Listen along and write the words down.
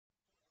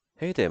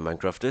Hey there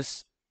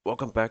Minecrafters,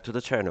 welcome back to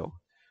the channel.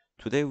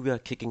 Today we are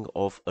kicking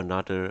off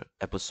another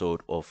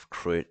episode of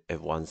Create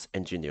Advanced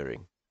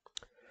Engineering.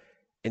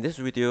 In this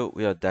video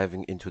we are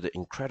diving into the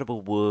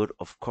incredible world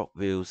of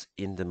cogwheels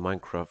in the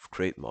Minecraft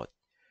Create mod.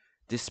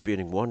 These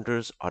spinning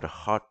wonders are the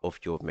heart of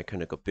your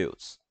mechanical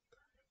builds.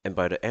 And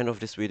by the end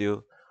of this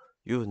video,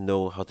 you'll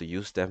know how to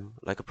use them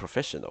like a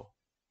professional.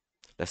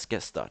 Let's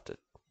get started.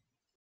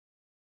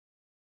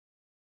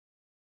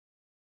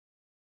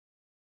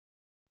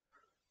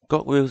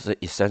 Cogwheels are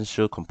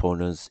essential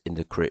components in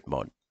the Create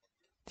mod,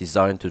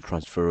 designed to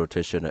transfer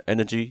rotational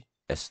energy,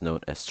 as known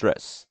as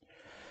stress.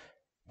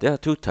 There are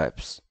two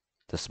types,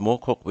 the small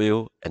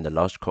cogwheel and the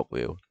large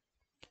cogwheel.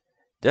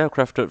 They are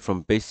crafted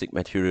from basic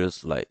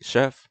materials like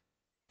chaff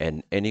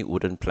and any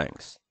wooden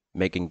planks,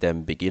 making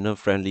them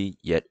beginner-friendly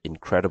yet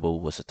incredibly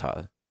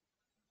versatile.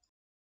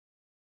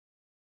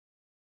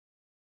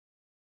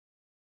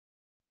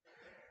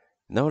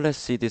 Now let's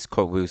see these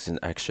cogwheels in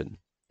action.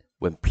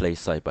 When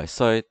placed side by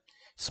side,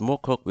 small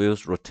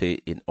cogwheels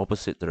rotate in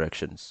opposite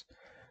directions.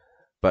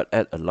 But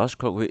add a large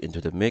cogwheel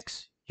into the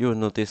mix, you will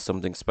notice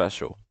something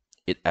special.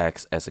 It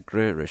acts as a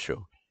gear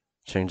ratio,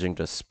 changing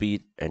the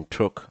speed and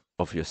torque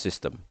of your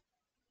system.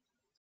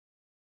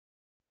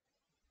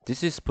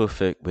 This is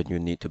perfect when you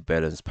need to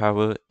balance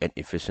power and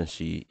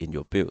efficiency in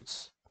your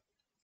builds.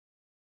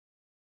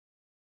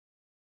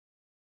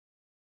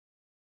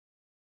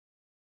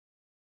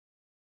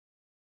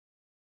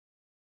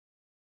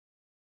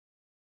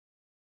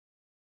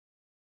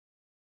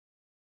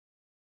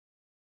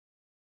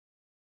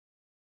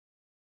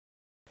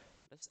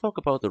 Let's talk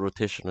about the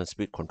Rotational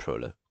Speed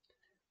Controller,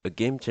 a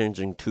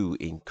game-changing tool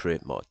in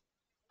Create mode.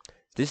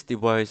 This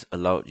device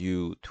allowed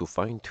you to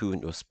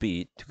fine-tune your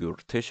speed to your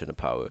rotational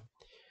power,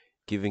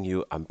 giving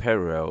you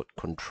unparalleled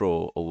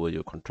control over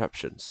your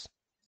contraptions.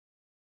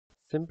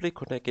 Simply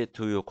connect it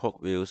to your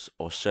cogwheels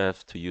or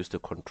shaft to use the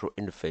control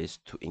interface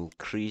to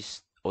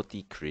increase or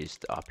decrease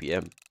the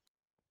RPM.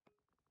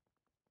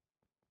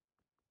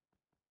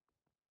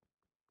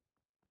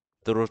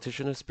 The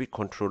Rotational Speed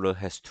Controller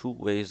has two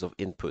ways of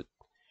input,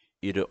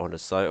 either on the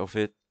side of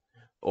it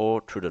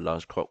or through the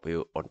large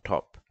cogwheel on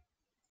top.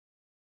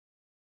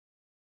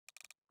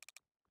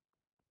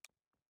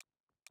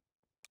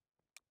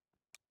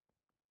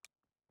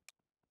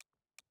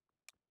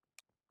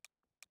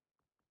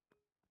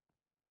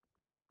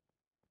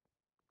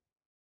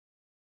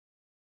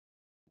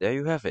 There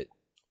you have it,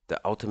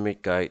 the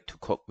ultimate guide to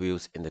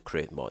cogwheels in the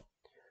Create mod.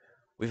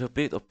 With a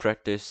bit of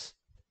practice,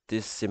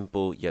 these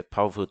simple yet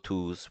powerful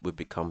tools will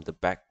become the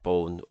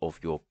backbone of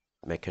your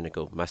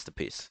mechanical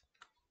masterpiece.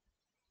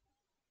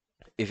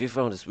 If you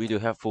found this video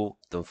helpful,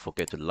 don't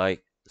forget to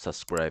like,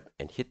 subscribe,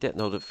 and hit that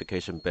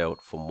notification bell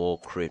for more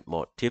Create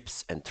mod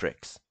tips and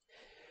tricks.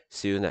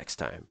 See you next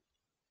time.